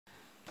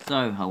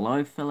So,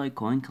 hello fellow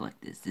coin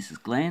collectors, this is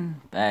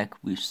Glenn,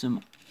 back with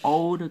some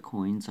older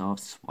coins of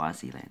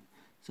Swaziland.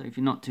 So if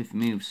you're not too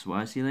familiar with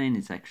Swaziland,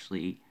 it's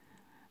actually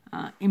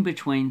in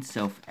between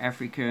South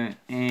Africa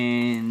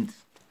and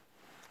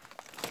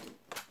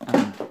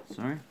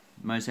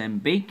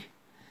Mozambique.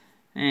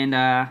 And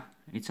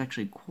it's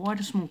actually quite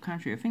a small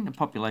country. I think the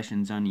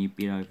population is only a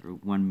bit over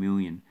 1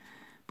 million.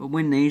 But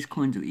when these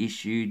coins were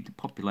issued, the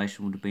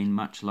population would have been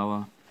much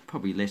lower,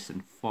 probably less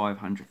than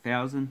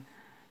 500,000.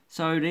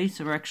 So these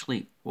are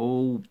actually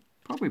all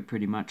probably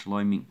pretty much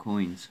low mint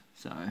coins.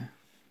 So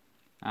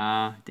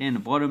down the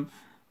bottom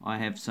I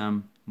have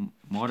some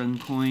modern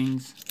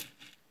coins.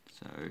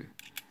 So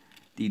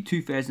the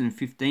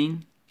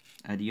 2015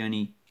 are the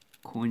only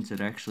coins that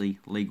are actually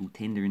legal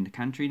tender in the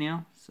country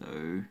now.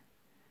 So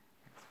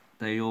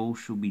they all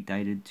should be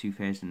dated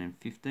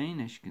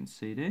 2015, as you can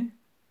see there.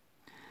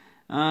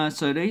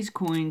 So these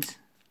coins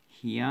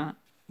here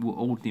were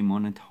all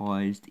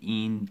demonetized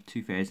in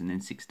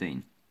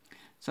 2016.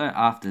 So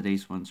after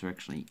these ones were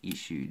actually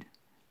issued.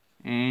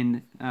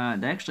 And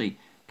they actually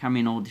come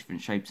in all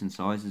different shapes and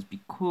sizes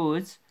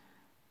because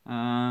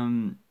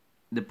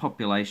the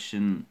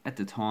population at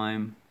the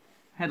time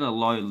had a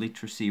low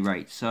literacy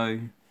rate. So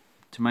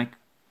to make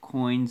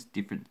coins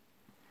different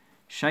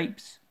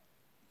shapes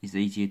is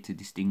easier to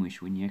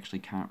distinguish when you actually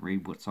can't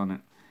read what's on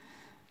it.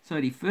 So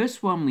the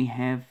first one we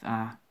have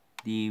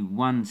the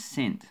 1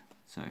 cent.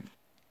 So,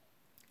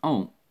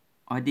 I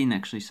didn't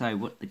actually say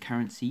what the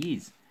currency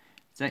is.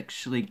 It's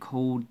actually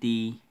called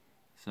the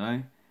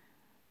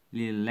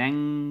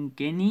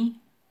Lilangeni,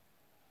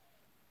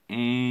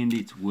 and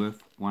it's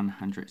worth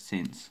 100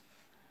 cents.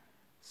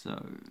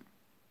 So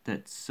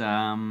that's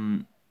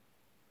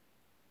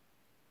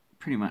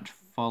pretty much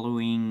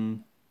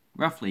following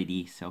roughly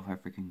the South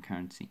African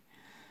currency.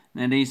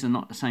 Now these are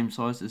not the same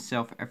size as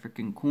South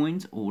African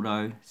coins,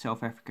 although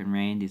South African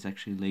rand is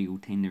actually legal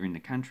tender in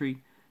the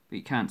country, but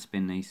you can't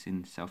spend these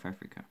in South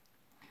Africa.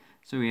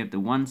 So we have the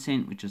 1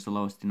 cent, which is the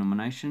lowest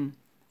denomination,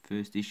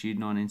 first issued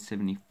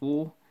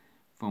 1974,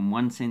 from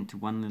 1 cent to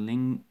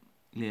 1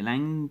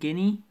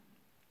 Lilangeni.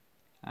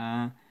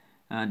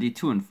 The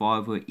 2 and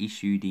 5 were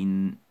issued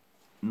in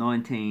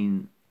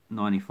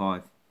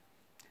 1995,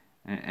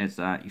 as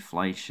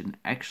inflation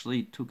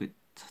actually took a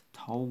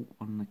toll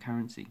on the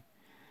currency.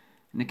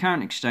 And the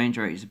current exchange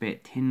rate is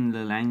about 10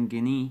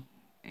 Lilangeni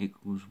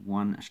equals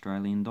 1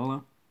 Australian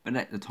dollar. But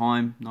at the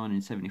time,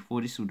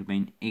 1974, this would have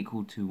been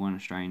equal to 1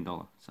 Australian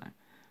dollar. So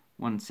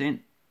 1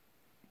 cent,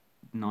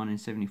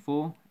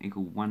 1974,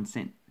 equal 1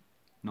 cent,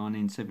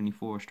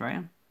 1974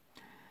 Australia.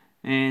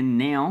 And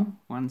now,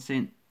 1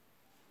 cent,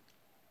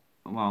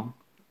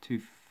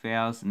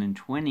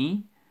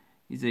 2020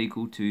 is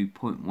equal to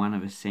 0.1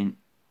 of a cent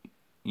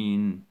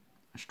in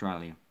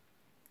Australia.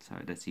 So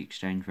that's the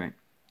exchange rate.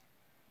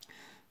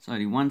 So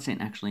the 1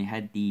 cent actually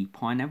had the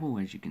pineapple,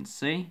 as you can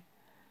see.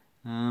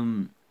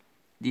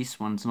 This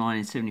one's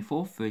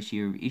 1974, first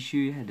year of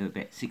issue, had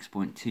about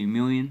 6.2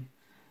 million.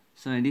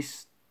 So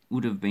this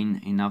would have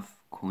been enough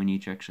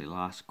coinage to actually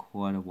last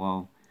quite a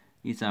while.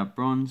 These are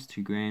bronze,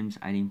 2 grams,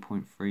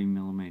 18.3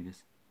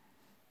 millimeters.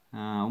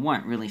 I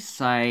won't really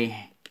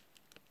say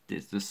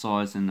there's the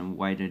size and the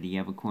weight of the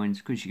other coins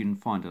because you can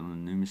find it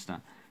on the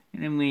Numistar.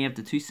 And then we have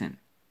the 2 cent.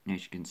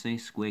 As you can see,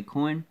 square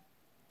coin.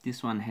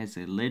 This one has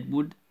a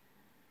leadwood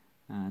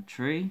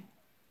tree,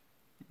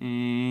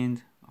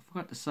 and I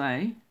forgot to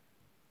say,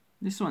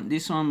 this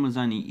one was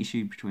only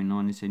issued between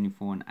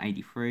 1974 and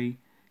 83.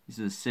 This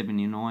is a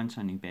 79, it's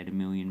only about 1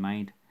 million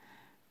made.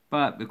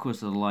 But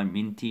because of the low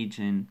mintage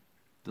and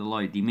the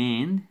low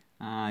demand,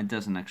 it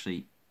doesn't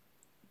actually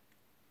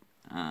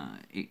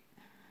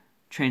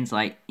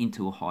translate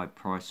into a high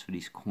price for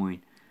this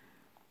coin.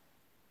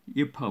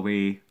 You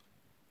probably,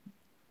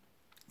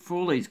 for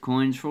all these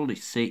coins, for all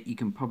this set, you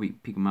can probably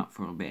pick them up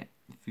for about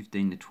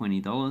 $15 to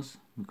 $20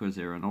 because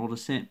they're an older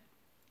set.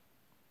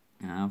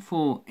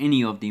 For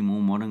any of the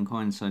more modern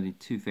coins, so the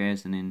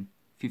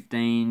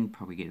 2015,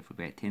 probably get it for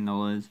about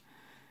 $10.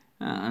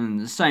 And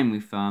the same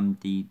with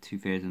the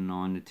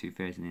 2009 to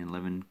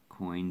 2011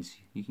 coins,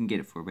 you can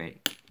get it for about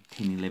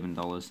 $10,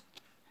 $11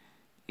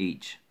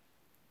 each.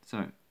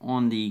 So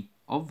on the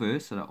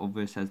obverse, so the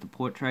obverse has the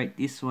portrait.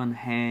 This one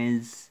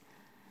has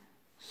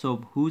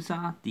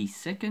Sobhuza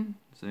II,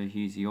 so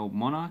he's the old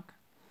monarch.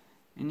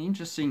 An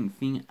interesting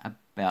thing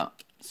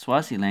about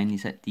Swaziland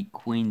is that the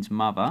Queen's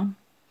mother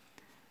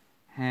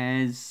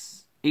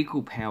has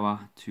equal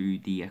power to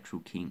the actual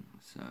king,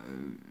 so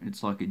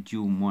it's like a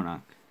dual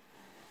monarch.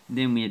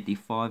 Then we have the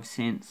 5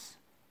 cents,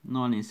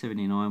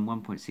 1979,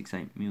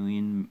 1.68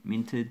 million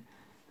minted,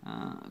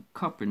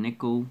 copper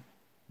nickel.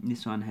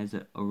 This one has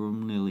a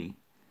Aurum Lily.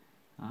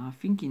 I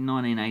think in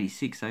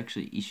 1986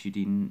 actually issued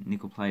in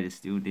nickel plated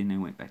steel, then they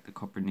went back to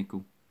copper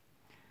nickel.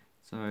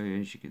 So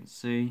as you can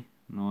see,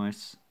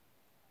 nice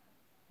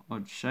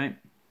odd shape.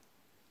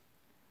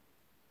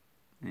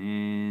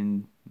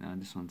 And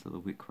this one's a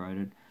little bit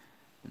corroded,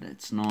 but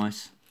that's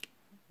nice.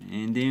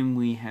 And then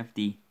we have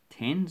the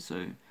 10,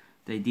 so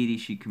they did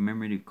issue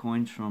commemorative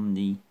coins from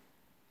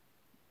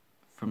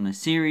from the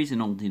series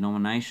in all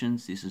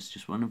denominations. This is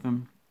just one of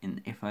them.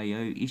 In the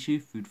FAO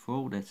issue, Food for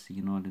All, that's the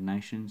United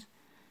Nations.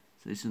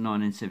 So this is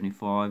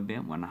 1975,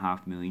 about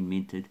 1.5 million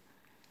minted.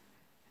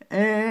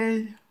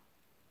 And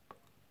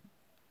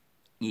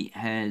it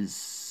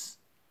has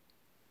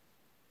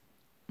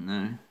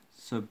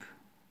Subhuza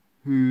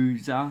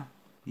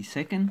the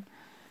second.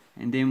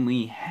 And then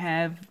we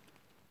have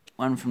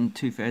one from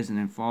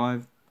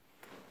 2005.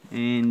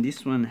 And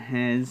this one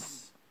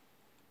has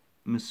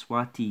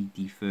Mswati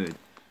the third.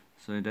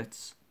 So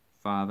that's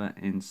father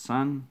and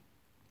son.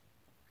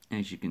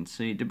 As you can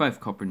see, they're both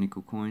copper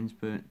nickel coins,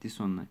 but this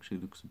one actually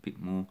looks a bit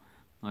more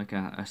like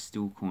a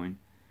steel coin.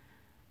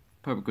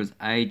 Probably because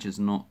age has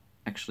not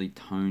actually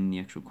toned the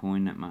actual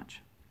coin that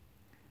much.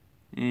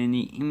 And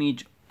the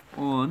image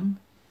on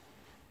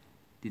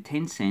the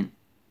 10 cent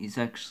is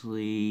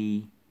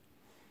actually...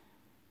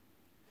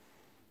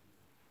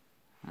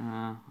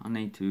 I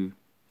need to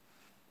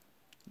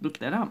look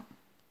that up.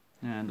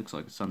 It looks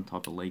like some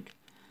type of leak.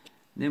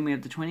 Then we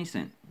have the 20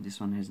 cent. This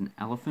one has an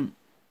elephant.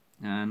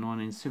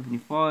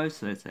 1975,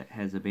 so that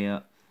has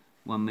about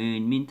 1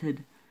 million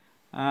minted.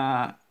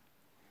 From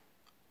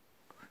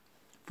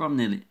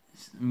the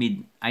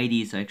mid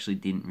 80s,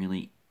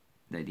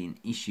 they didn't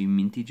issue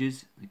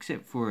mintages,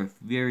 except for a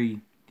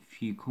very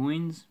few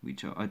coins,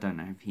 which I don't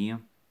have here.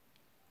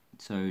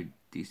 So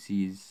this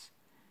is,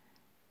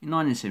 in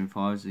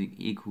 1975, is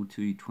equal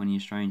to 20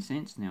 Australian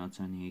cents. Now it's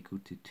only equal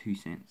to 2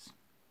 cents.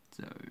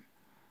 So,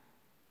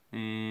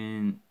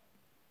 and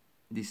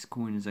this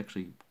coin is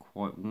actually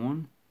quite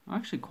worn. I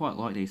actually quite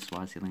like these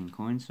Swaziland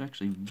coins. They're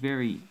actually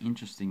very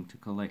interesting to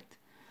collect.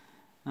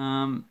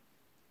 Here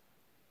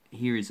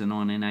is a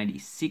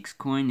 1986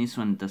 coin. This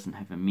one doesn't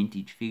have a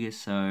mintage figure,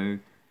 so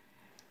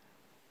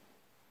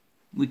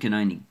we can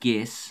only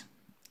guess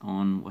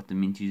on what the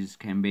mintages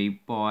can be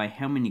by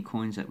how many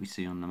coins that we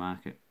see on the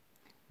market.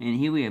 And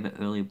here we have an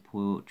earlier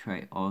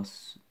portrait of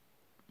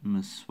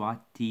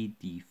Mswati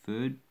the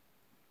third.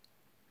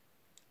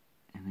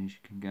 And as you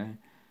can go,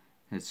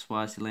 that's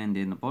Swaziland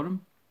there in the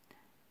bottom.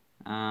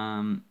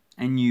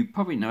 And you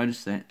probably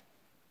noticed that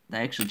they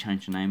actually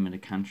changed the name of the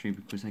country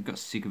because they got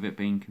sick of it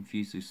being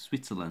confused with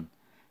Switzerland.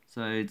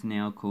 So it's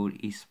now called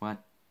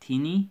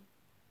Eswatini.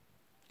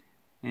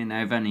 And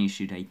they've only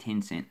issued a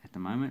 10 cent at the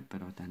moment,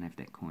 but I don't have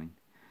that coin.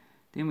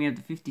 Then we have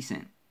the 50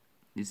 cent.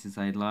 This is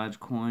a large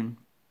coin.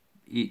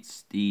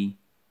 It's the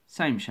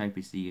same shape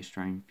as the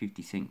Australian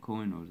 50 cent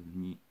coin, or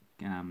the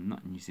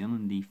not New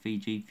Zealand, the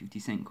Fiji 50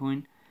 cent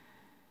coin,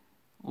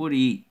 or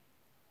the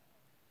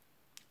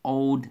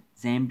old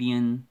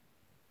Zambian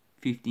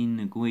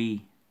 15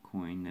 Ngui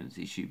coin that was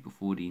issued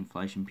before the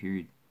inflation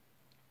period.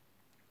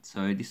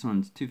 So this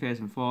one's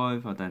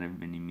 2005. I don't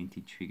have any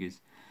mintage figures.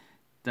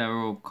 They were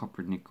all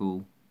copper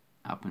nickel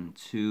up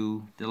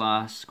until the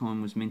last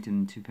coin was minted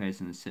in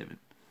 2007.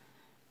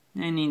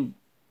 And in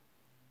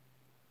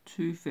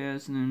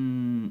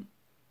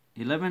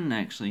 2011 they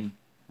actually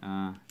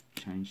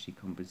changed the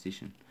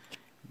composition.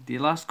 The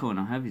last coin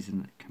I have is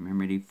a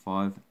commemorative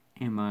 5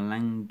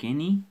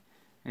 Emalangeni.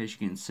 As you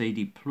can see,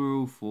 the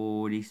plural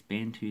for this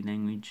Bantu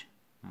language,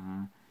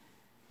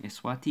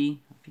 Eswati,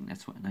 I think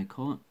that's what they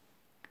call it.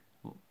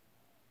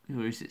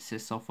 Or is it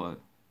Sesotho?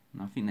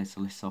 No, I think that's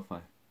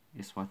Lesotho,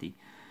 Eswati.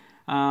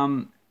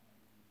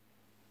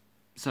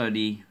 So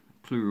the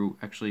plural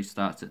actually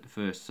starts at the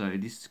first. So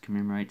this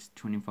commemorates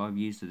 25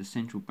 years of the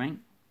central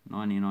bank,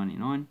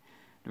 1999.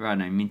 There are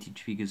no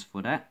mintage figures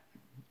for that.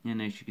 And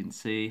as you can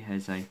see, it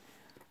has a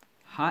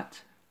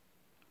hut.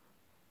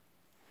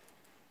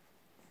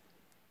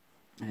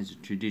 It has a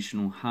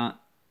traditional hut,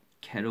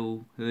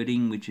 cattle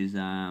herding, which is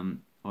I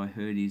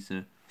heard is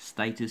a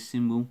status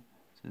symbol.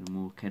 So the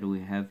more cattle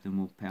you have, the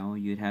more power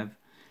you'd have.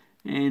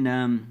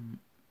 And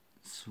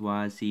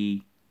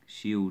Swazi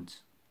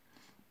shields.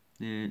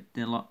 They're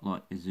a lot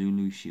like the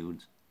Zulu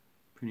shields,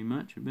 pretty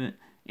much. But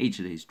each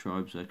of these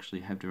tribes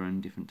actually have their own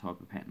different type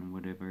of pattern and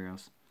whatever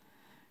else.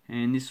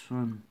 And this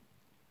one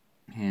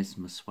has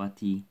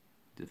Mswati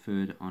the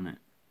third on it.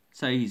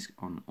 So he's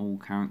on all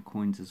current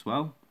coins as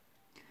well.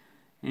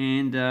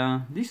 And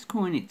this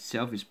coin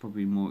itself is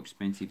probably more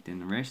expensive than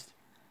the rest.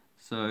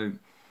 So,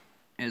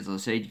 as I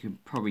said, you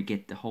could probably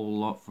get the whole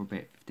lot for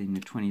about $15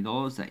 to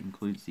 $20. That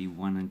includes the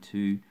 1 and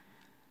 2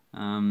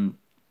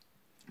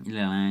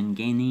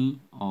 Ilangeni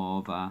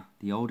of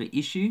the older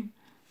issue.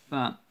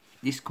 But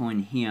this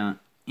coin here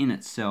in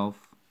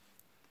itself,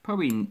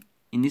 probably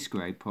in this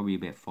grade, probably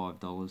about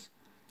 $5.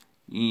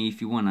 If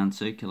you want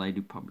uncirculated,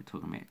 you're probably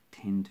talking about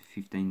 $10 to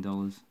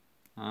 $15.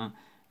 And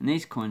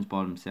these coins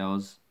by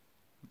themselves,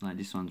 like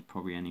this one's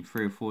probably only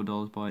 $3 or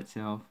 $4 by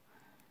itself.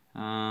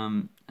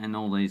 And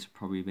all these are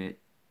probably about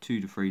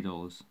 $2 to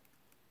 $3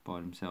 by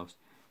themselves.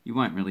 You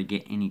won't really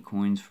get any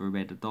coins for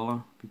about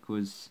 $1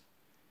 because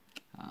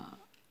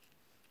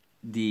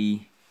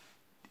the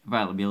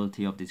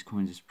availability of these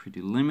coins is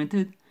pretty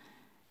limited,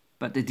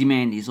 but the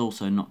demand is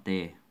also not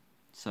there.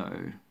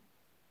 So,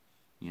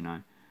 you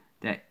know,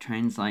 that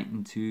translates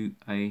into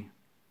a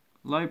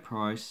low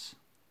price,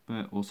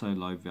 but also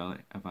low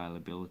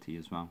availability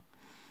as well.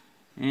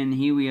 And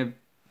here we have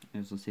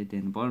as I said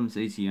down the bottom,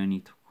 these are the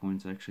only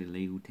coins actually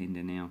legal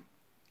tender now.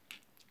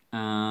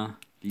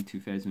 The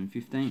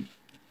 2015.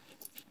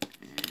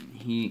 And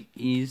here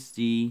is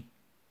the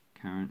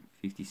current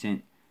 50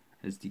 cent.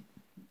 Has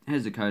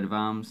the coat of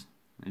arms,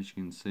 as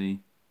you can see.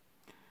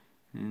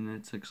 And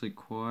that's actually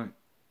quite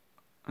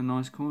a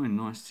nice coin,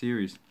 nice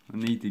series. I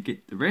need to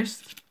get the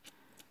rest,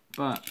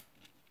 but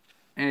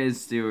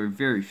as there are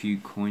very few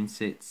coin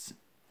sets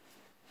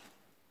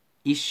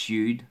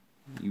issued,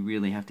 you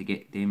really have to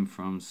get them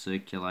from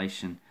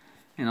circulation,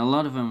 and a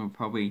lot of them are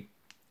probably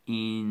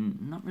in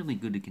not really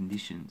good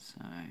conditions.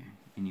 So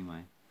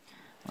anyway,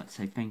 I'd like to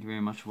say thank you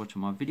very much for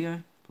watching my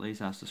video. Please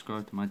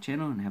subscribe to my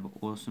channel and have an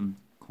awesome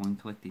coin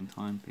collecting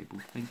time, people.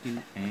 Thank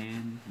you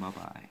and bye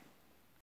bye.